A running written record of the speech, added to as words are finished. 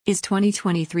Is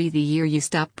 2023 the year you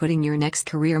stop putting your next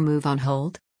career move on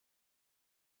hold?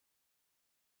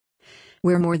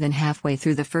 We're more than halfway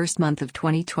through the first month of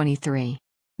 2023.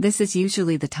 This is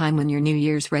usually the time when your New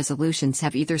Year's resolutions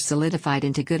have either solidified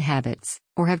into good habits,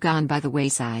 or have gone by the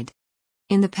wayside.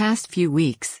 In the past few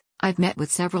weeks, I've met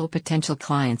with several potential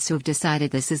clients who have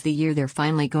decided this is the year they're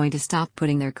finally going to stop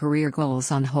putting their career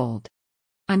goals on hold.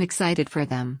 I'm excited for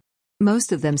them.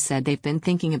 Most of them said they've been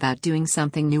thinking about doing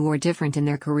something new or different in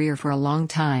their career for a long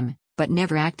time, but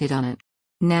never acted on it.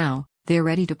 Now, they're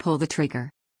ready to pull the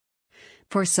trigger.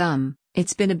 For some,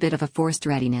 it's been a bit of a forced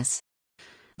readiness.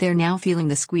 They're now feeling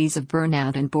the squeeze of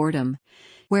burnout and boredom,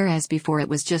 whereas before it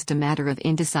was just a matter of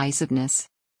indecisiveness.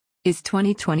 Is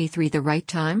 2023 the right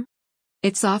time?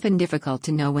 It's often difficult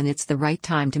to know when it's the right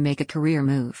time to make a career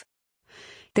move.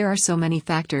 There are so many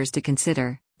factors to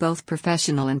consider, both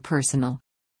professional and personal.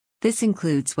 This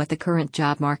includes what the current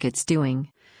job market's doing,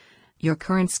 your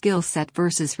current skill set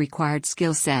versus required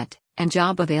skill set, and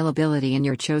job availability in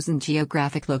your chosen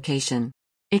geographic location.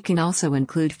 It can also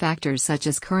include factors such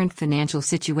as current financial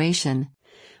situation,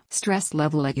 stress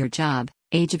level at your job,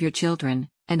 age of your children,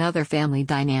 and other family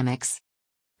dynamics.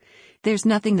 There's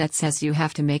nothing that says you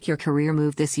have to make your career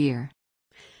move this year.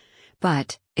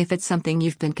 But, if it's something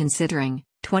you've been considering,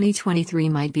 2023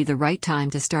 might be the right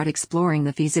time to start exploring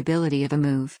the feasibility of a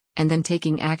move, and then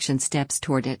taking action steps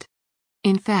toward it.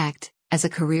 In fact, as a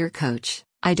career coach,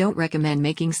 I don't recommend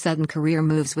making sudden career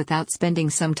moves without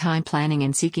spending some time planning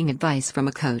and seeking advice from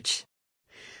a coach.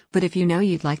 But if you know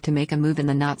you'd like to make a move in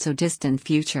the not-so-distant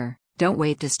future, don't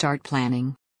wait to start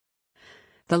planning.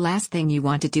 The last thing you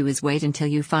want to do is wait until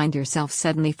you find yourself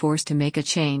suddenly forced to make a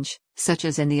change, such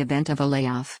as in the event of a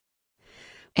layoff.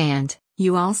 And,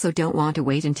 you also don't want to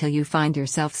wait until you find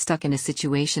yourself stuck in a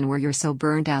situation where you're so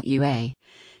burned out you A.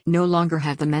 no longer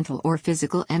have the mental or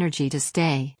physical energy to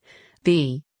stay,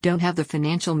 B. don't have the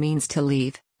financial means to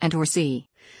leave, and or C.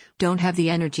 don't have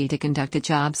the energy to conduct a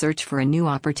job search for a new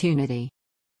opportunity.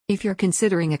 If you're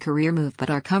considering a career move but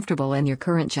are comfortable in your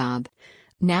current job,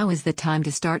 now is the time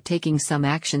to start taking some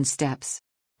action steps.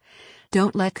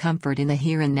 Don't let comfort in the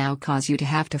here and now cause you to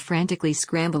have to frantically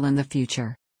scramble in the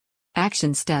future.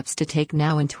 Action steps to take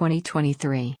now in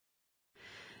 2023.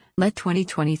 Let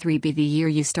 2023 be the year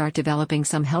you start developing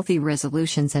some healthy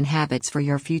resolutions and habits for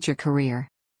your future career.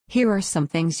 Here are some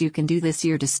things you can do this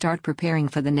year to start preparing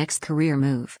for the next career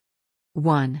move.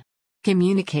 1.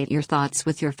 Communicate your thoughts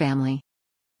with your family.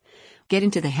 Get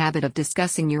into the habit of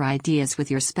discussing your ideas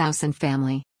with your spouse and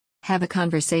family. Have a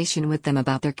conversation with them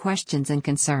about their questions and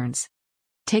concerns.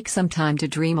 Take some time to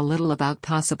dream a little about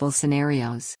possible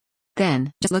scenarios.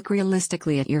 Then, just look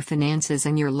realistically at your finances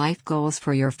and your life goals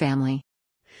for your family.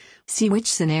 See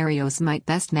which scenarios might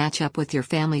best match up with your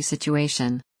family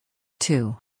situation.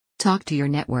 2. Talk to your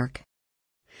network.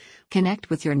 Connect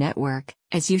with your network,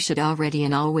 as you should already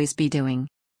and always be doing.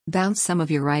 Bounce some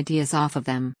of your ideas off of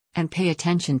them, and pay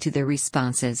attention to their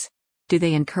responses. Do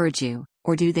they encourage you,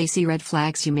 or do they see red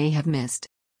flags you may have missed?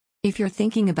 If you're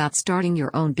thinking about starting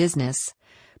your own business,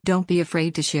 don't be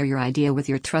afraid to share your idea with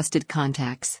your trusted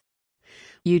contacts.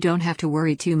 You don't have to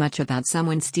worry too much about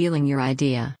someone stealing your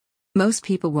idea. Most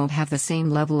people won't have the same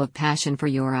level of passion for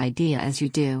your idea as you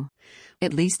do.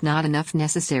 At least not enough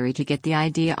necessary to get the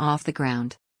idea off the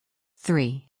ground.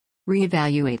 3.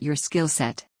 Reevaluate your skill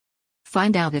set.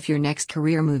 Find out if your next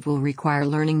career move will require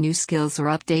learning new skills or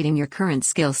updating your current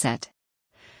skill set.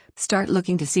 Start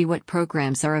looking to see what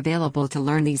programs are available to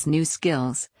learn these new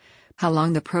skills, how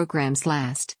long the programs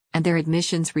last, and their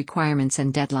admissions requirements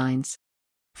and deadlines.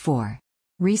 4.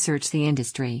 Research the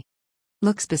industry.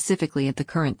 Look specifically at the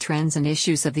current trends and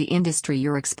issues of the industry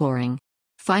you're exploring.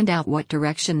 Find out what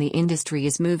direction the industry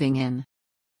is moving in.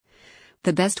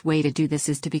 The best way to do this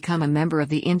is to become a member of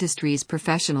the industry's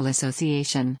professional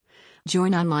association.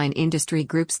 Join online industry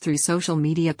groups through social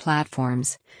media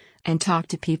platforms, and talk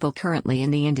to people currently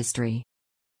in the industry.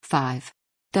 5.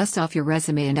 Dust off your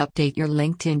resume and update your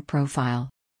LinkedIn profile.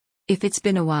 If it's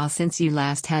been a while since you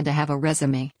last had to have a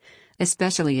resume,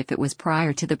 especially if it was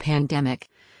prior to the pandemic,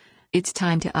 it's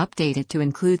time to update it to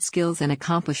include skills and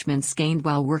accomplishments gained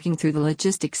while working through the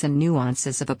logistics and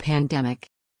nuances of a pandemic.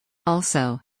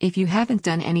 Also, if you haven't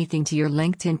done anything to your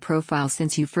LinkedIn profile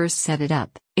since you first set it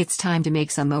up, it's time to make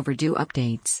some overdue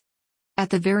updates. At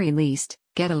the very least,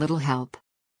 get a little help.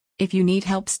 If you need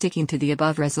help sticking to the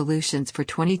above resolutions for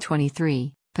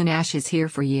 2023, paNASH is here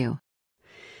for you.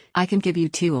 I can give you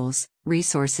tools,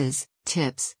 resources,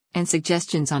 tips, and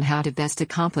suggestions on how to best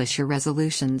accomplish your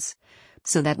resolutions,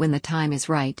 so that when the time is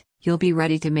right, you'll be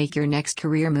ready to make your next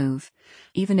career move,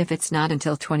 even if it's not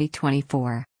until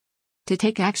 2024. To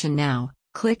take action now,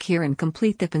 Click here and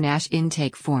complete the paNASH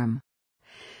intake form.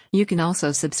 You can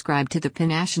also subscribe to the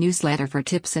paNASH newsletter for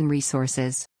tips and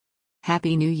resources.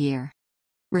 Happy New Year!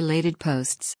 Related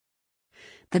posts.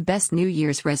 The best New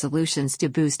Year's resolutions to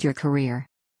boost your career.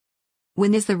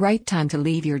 When is the right time to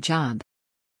leave your job?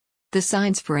 The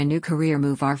signs for a new career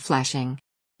move are flashing.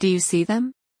 Do you see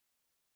them?